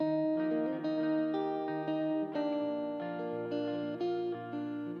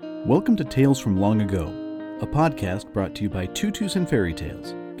Welcome to Tales from Long Ago, a podcast brought to you by Tutus and Fairy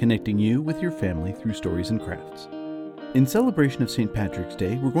Tales, connecting you with your family through stories and crafts. In celebration of St. Patrick's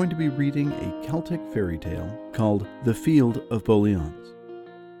Day, we're going to be reading a Celtic fairy tale called The Field of Boliauns.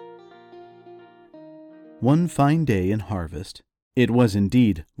 One fine day in harvest, it was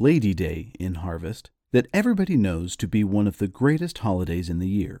indeed Lady Day in harvest, that everybody knows to be one of the greatest holidays in the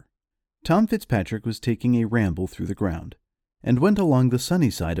year. Tom Fitzpatrick was taking a ramble through the ground, and went along the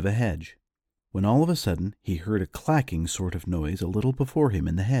sunny side of a hedge, when all of a sudden he heard a clacking sort of noise a little before him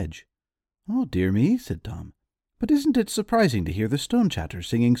in the hedge. "Oh, dear me," said Tom, "but isn't it surprising to hear the stone chatter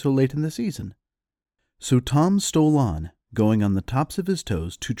singing so late in the season?" So Tom stole on, going on the tops of his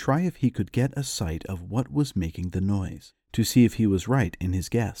toes to try if he could get a sight of what was making the noise, to see if he was right in his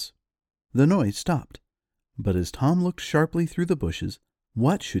guess. The noise stopped, but as Tom looked sharply through the bushes,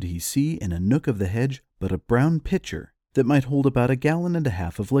 what should he see in a nook of the hedge but a brown pitcher that might hold about 1.5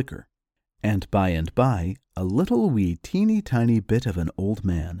 gallons of liquor, and by, a little wee teeny-tiny bit of an old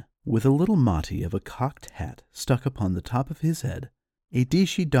man, with a little motty of a cocked hat stuck upon the top of his head, a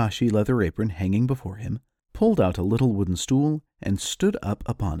deeshy-doshy leather apron hanging before him, pulled out a little wooden stool, and stood up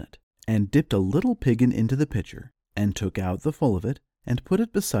upon it, and dipped a little piggin into the pitcher, and took out the full of it, and put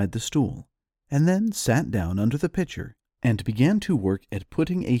it beside the stool, and then sat down under the pitcher, and began to work at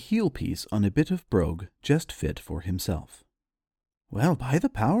putting a heel-piece on a bit of brogue just fit for himself. "Well, by the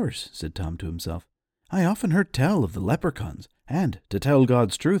powers," said Tom to himself, "I often heard tell of the leprechauns, and, to tell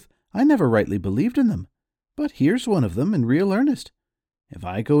God's truth, I never rightly believed in them. But here's one of them in real earnest. If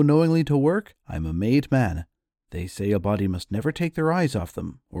I go knowingly to work, I'm a made man. They say a body must never take their eyes off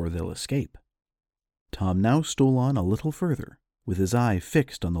them, or they'll escape." Tom now stole on a little further, with his eye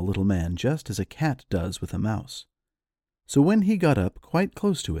fixed on the little man just as a cat does with a mouse. So when he got up quite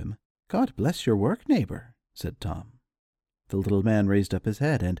close to him, "God bless your work, neighbour," said Tom. The little man raised up his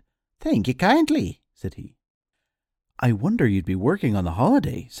head and, "Thank ye kindly," said he. "I wonder you'd be working on the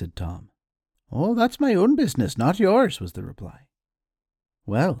holiday," said Tom. "Oh, that's my own business, not yours," was the reply.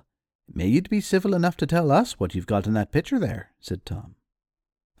 "Well, may you'd be civil enough to tell us what you've got in that pitcher there," said Tom.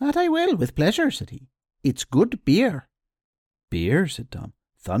 "That I will, with pleasure," said he. "It's good beer." "Beer," said Tom.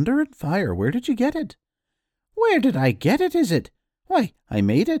 "Thunder and fire, where did you get it?" "Where did I get it, is it? Why, I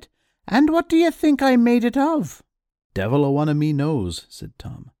made it. And what do you think I made it of?" "Devil a one of me knows," said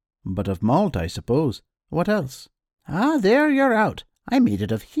Tom. "But of malt, I suppose. What else?" "Ah, there you're out. I made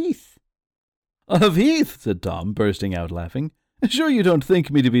it of heath." "Of heath," said Tom, bursting out laughing. "Sure you don't think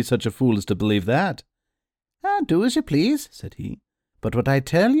me to be such a fool as to believe that?" "Ah, do as you please," said he. "But what I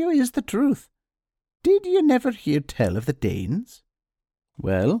tell you is the truth. Did you never hear tell of the Danes?"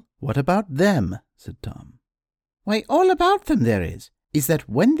 "Well, what about them?" said Tom. "Why, all about them there is that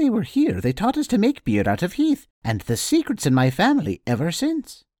when they were here they taught us to make beer out of heath, and the secret's in my family ever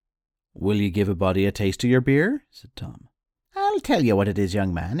since." "Will you give a body a taste of your beer?" said Tom. "I'll tell you what it is,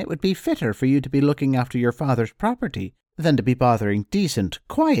 young man. It would be fitter for you to be looking after your father's property than to be bothering decent,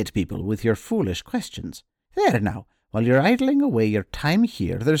 quiet people with your foolish questions. There now, while you're idling away your time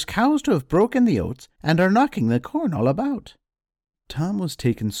here, there's cows to have broken the oats and are knocking the corn all about." Tom was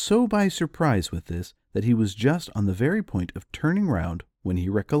taken so by surprise with this that he was just on the very point of turning round when he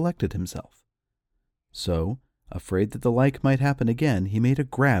recollected himself. So, afraid that the like might happen again, he made a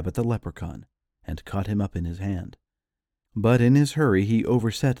grab at the leprechaun, and caught him up in his hand. But in his hurry he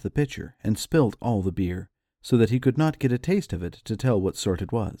overset the pitcher, and spilt all the beer, so that he could not get a taste of it to tell what sort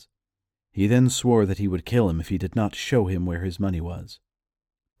it was. He then swore that he would kill him if he did not show him where his money was.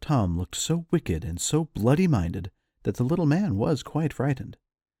 Tom looked so wicked and so bloody-minded that the little man was quite frightened.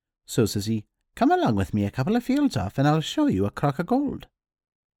 So says he, "Come along with me a couple of fields off, and I'll show you a crock of gold."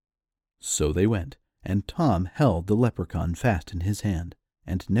 So they went, and Tom held the leprechaun fast in his hand,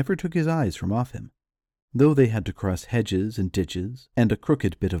 and never took his eyes from off him, though they had to cross hedges and ditches and a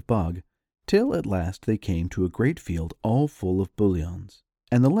crooked bit of bog, till at last they came to a great field all full of boliauns.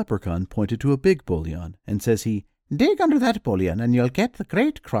 And the leprechaun pointed to a big boliaun, and says he, "Dig under that boliaun, and you'll get the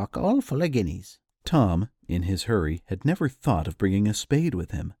great crock all full of guineas." Tom, in his hurry, had never thought of bringing a spade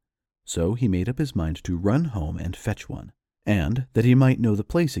with him, so he made up his mind to run home and fetch one, and, that he might know the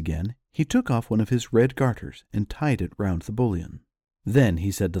place again, he took off one of his red garters and tied it round the boliaun. Then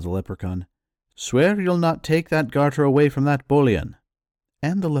he said to the leprechaun, "Swear you'll not take that garter away from that boliaun."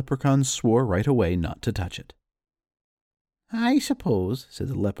 And the leprechaun swore right away not to touch it. "I suppose," said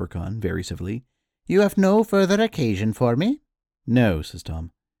the leprechaun very civilly, "you have no further occasion for me?" "No," says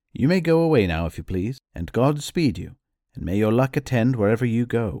Tom. "You may go away now, if you please, and God speed you, and may your luck attend wherever you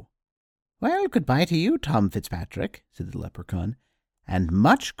go." "Well, goodbye to you, Tom Fitzpatrick," said the leprechaun, "and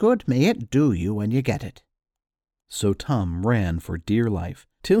much good may it do you when you get it." So Tom ran for dear life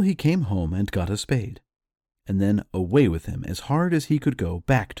till he came home and got a spade, and then away with him as hard as he could go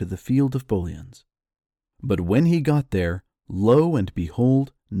back to the field of Boliauns. But when he got there, lo and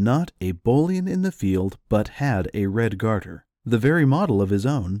behold, not a Boliaun in the field but had a red garter, the very model of his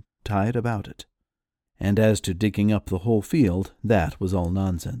own, tied about it. And as to digging up the whole field, that was all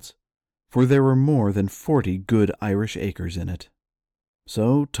nonsense, for there were more than 40 good Irish acres in it.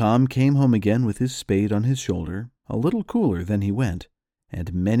 So Tom came home again with his spade on his shoulder, a little cooler than he went,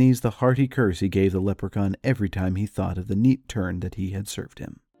 and many's the hearty curse he gave the leprechaun every time he thought of the neat turn that he had served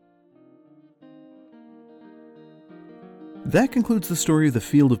him. That concludes the story of the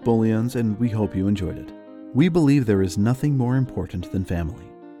Field of Boliauns, and we hope you enjoyed it. We believe there is nothing more important than family,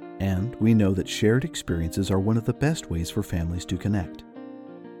 and we know that shared experiences are one of the best ways for families to connect.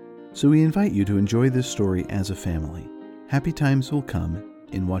 So we invite you to enjoy this story as a family. Happy times will come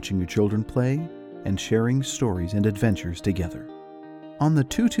in watching your children play and sharing stories and adventures together. On the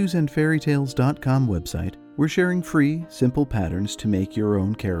tutusandfairytales.com website, we're sharing free, simple patterns to make your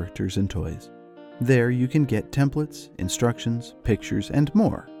own characters and toys. There you can get templates, instructions, pictures, and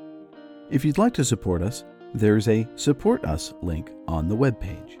more. If you'd like to support us, there's a Support Us link on the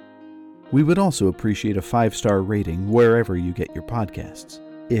webpage. We would also appreciate a 5-star rating wherever you get your podcasts,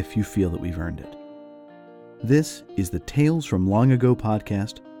 if you feel that we've earned it. This is the Tales from Long Ago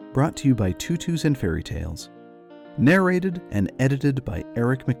podcast, brought to you by Tutus and Fairy Tales. Narrated and edited by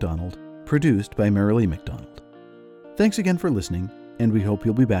Eric McDonald, produced by Marilee McDonald. Thanks again for listening, and we hope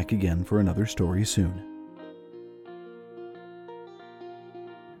you'll be back again for another story soon.